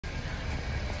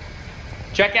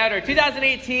Check out our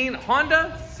 2018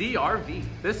 Honda CR-V.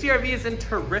 This CR-V is in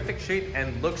terrific shape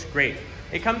and looks great.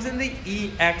 It comes in the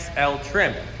EXL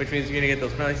trim, which means you're gonna get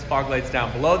those nice fog lights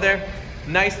down below there,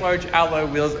 nice large alloy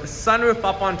wheels, sunroof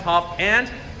up on top,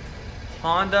 and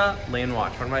Honda Lane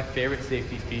Watch, one of my favorite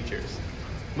safety features.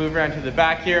 Move around to the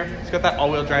back here. It's got that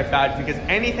all-wheel drive badge because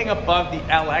anything above the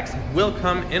LX will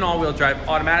come in all-wheel drive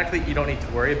automatically. You don't need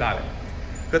to worry about it.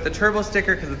 Got the turbo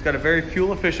sticker because it's got a very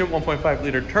fuel-efficient 1.5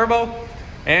 liter turbo.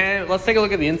 And let's take a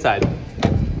look at the inside.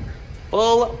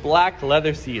 Full black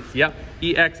leather seats. Yep,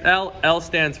 EXL. L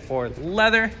stands for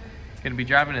leather. Gonna be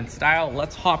driving in style.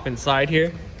 Let's hop inside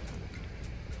here.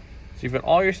 So you've got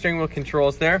all your steering wheel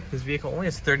controls there. This vehicle only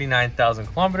has 39,000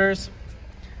 kilometers.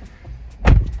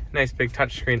 Nice big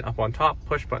touchscreen up on top.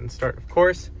 Push button start, of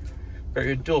course. Got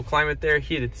your dual climate there,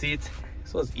 heated seats,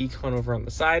 as well as Econ over on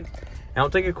the side. And we'll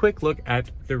take a quick look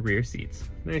at the rear seats.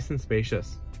 Nice and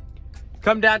spacious.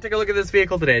 Come down, take a look at this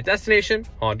vehicle today at Destination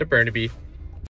Honda Burnaby.